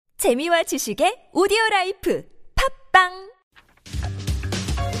재미와 지식의 오디오라이프 팝빵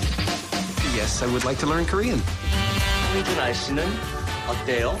Yes, I would like to learn Korean. 청주 날씨는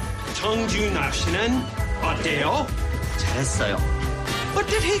어때요? 청주 날씨는 어때요? 잘했어요. What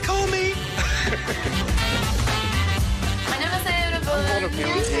did he call me? 안녕하세요,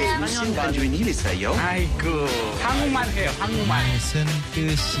 여러분. 무슨 반주인 일이세요? 아이고 한국말 해요 한국말 무슨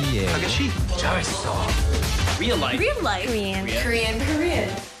뜻이에요? 아가씨, 잘했어 Real life. Real life. Korean.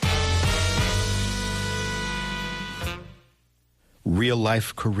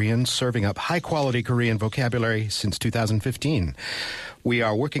 Real-life Korean, serving up high-quality Korean vocabulary since 2015. We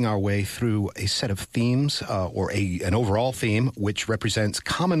are working our way through a set of themes, or an overall theme, which represents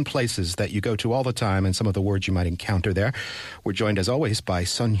common places that you go to all the time and some of the words you might encounter there. We're joined, as always, by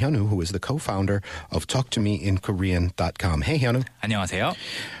Sun Hyunwoo, who is the co-founder of TalkToMeInKorean.com. Hey, Hyunwoo. 안녕하세요.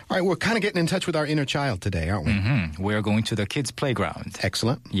 All right, we're kind of getting in touch with our inner child today, aren't we? Mm-hmm. We're going to the kids' playground.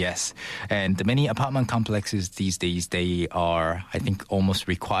 Excellent. Yes. And many apartment complexes these days, they are, I think, almost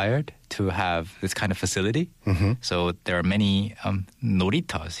required to have this kind of facility. Mm-hmm. So there are many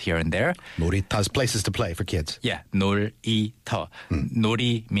놀이터s here and there. 놀이터's places to play for kids. Yeah, 놀이터.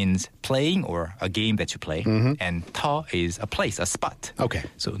 놀이 means playing or a game that you play. Mm-hmm. And 터 is a place, a spot. Okay.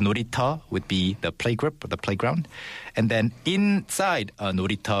 So 놀이터 would be the playgroup or the playground. And then inside a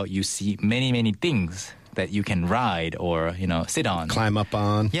놀이터, you see many, many things that you can ride or, sit on. Climb up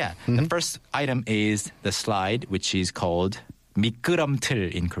on. Yeah. Mm-hmm. The first item is the slide, which is called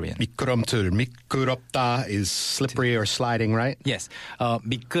미끄럼틀 in Korean. 미끄럼틀. 미끄럽다 is slippery or sliding, right? Yes.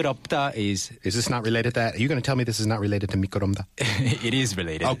 미끄럽다 is... Is this not related to that? Are you going to tell me this is not related to 미끄럼다? It is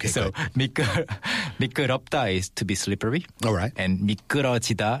related. Okay, so 미끄럽다 is to be slippery. All right. And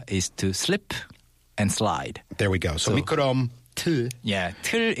미끄러지다 is to slip and slide. There we go. So 미끄럼틀. Yeah.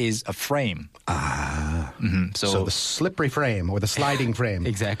 틀 is a frame. Ah. Mm-hmm. So the slippery frame or the sliding frame.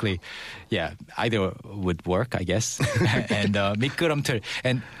 Exactly. Yeah, either would work, I guess. And 미끄럼틀.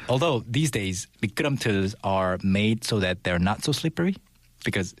 And although these days 미끄럼틀s are made so that they're not so slippery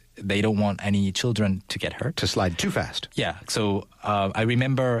because they don't want any children to get hurt. To slide too fast. Yeah. So I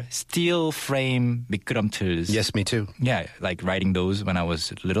remember steel frame 미끄럼틀s. Yes, me too. Yeah, like riding those when I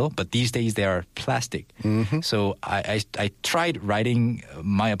was little. But these days they are plastic. Mm-hmm. So I tried riding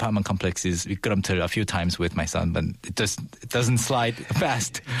my apartment complex's 미끄럼틀 a few times with my son, but it doesn't slide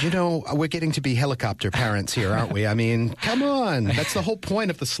fast. We're getting to be helicopter parents here, aren't we? I mean, come on. That's the whole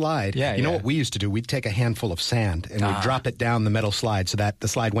point of the slide. Yeah, you know what we used to do? We'd take a handful of sand and we'd drop it down the metal slide so that the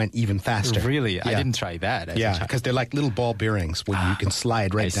slide went even faster. Really? Yeah. I didn't try that. Yeah, because they're like little ball bearings where you can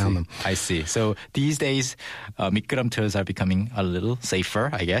slide right down them. I see. So these days, 미끄럼틀s are becoming a little safer,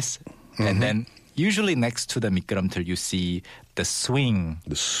 I guess. Mm-hmm. And then usually next to the 미끄럼틀, you see the swing.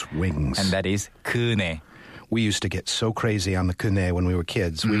 The swings. And that is 그네. We used to get so crazy on the kune when we were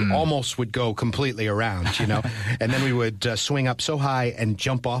kids. We almost would go completely around, and then we would swing up so high and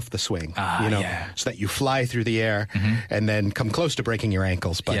jump off the swing, so that you fly through the air and then come close to breaking your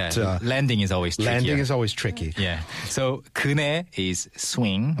ankles. But landing is always tricky. Landing is always tricky. Yeah. So 그네 is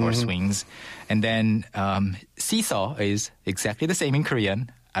swing or swings, and then seesaw is exactly the same in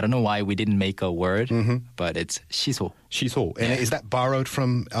Korean. I don't know why we didn't make a word, but it's 시소. 시소. And is that borrowed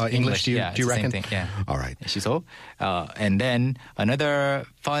from English, do you reckon? Same thing, yeah. All right. 시소. And then another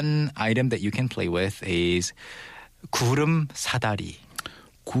fun item that you can play with is 구름 사다리.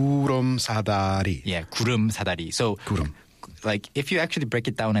 구름 사다리. Yeah, 구름 사다리. So, 구름. Like, if you actually break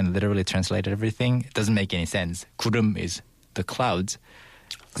it down and literally translate everything, it doesn't make any sense. 구름 is the clouds.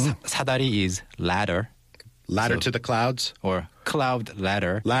 사다리 is ladder. Ladder to the clouds? Or cloud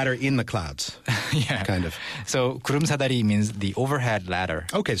ladder. Ladder in the clouds. Yeah. Kind of. So 구름 사다리 means the overhead ladder.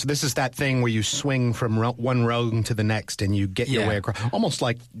 Okay, so this is that thing where you swing from one rung to the next and you get your way across. Almost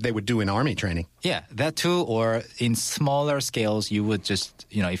like they would do in army training. Yeah, that too. Or in smaller scales, you would just,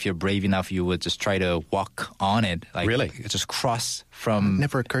 if you're brave enough, you would just try to walk on it. Like, really? Just cross from... It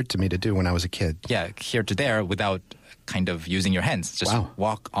never occurred to me to do when I was a kid. Yeah, here to there without kind of using your hands. Just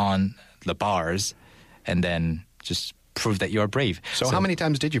walk on the bars and then just prove that you're brave. So how many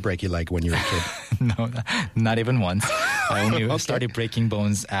times did you break your leg when you were a kid? No, not even once. I only started breaking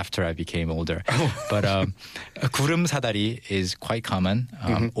bones after I became older. But 구름 사다리 is quite common.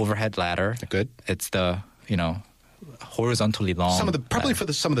 Overhead ladder. Good. It's the, horizontally long. Some of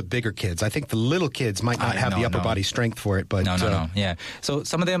the bigger kids. I think the little kids might not have the upper body strength for it. But No. Yeah. So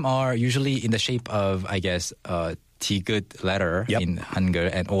some of them are usually in the shape of, I guess, 디귿 letter in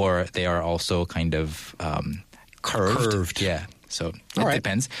Hangul, or they are also kind of curved. Yeah. So it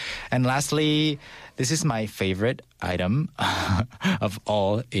depends. And lastly, this is my favorite item of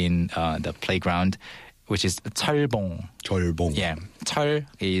all in the playground. which is 철봉. 철봉. Yeah. 철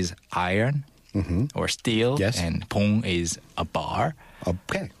is iron or steel. Yes. And 봉 is a bar.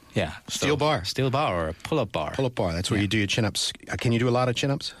 Okay. Yeah. Steel bar. Steel bar or pull-up bar. Pull-up bar. That's where you do your chin-ups. Can you do a lot of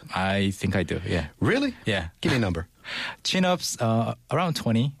chin-ups? I think I do, yeah. Really? Yeah. Give me a number. Chin-ups, around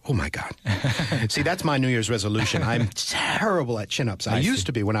 20. Oh, my God. See, that's my New Year's resolution. I'm terrible at chin-ups. I used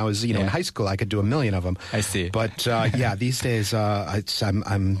to be when I was, in high school. I could do 1,000,000 of them. I see. But, these days,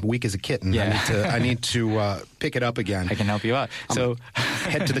 I'm weak as a kitten. Yeah. I need to pick it up again. I can help you out. So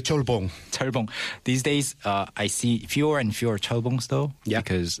head to the 철봉. 철봉. These days, I see fewer and fewer 철봉s, though. Yeah.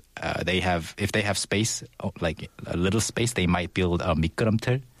 Because if they have space, like a little space, they might build a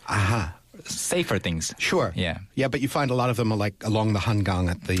미끄럼틀. Aha. Safer things. Sure. Yeah. Yeah, but you find a lot of them are like along the hangang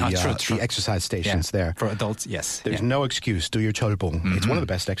at the the exercise stations there. For adults, yes. There's no excuse. Do your 철봉. It's one of the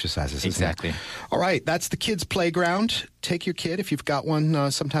best exercises, isn't Exactly. it? All right, that's the kids' playground. Take your kid if you've got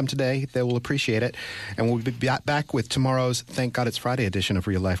one sometime today. They will appreciate it. And we'll be back with tomorrow's Thank God It's Friday edition of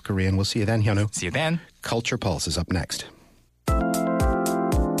Real Life Korean. We'll see you then, Hyunwoo. See you then. Culture Pulse is up next.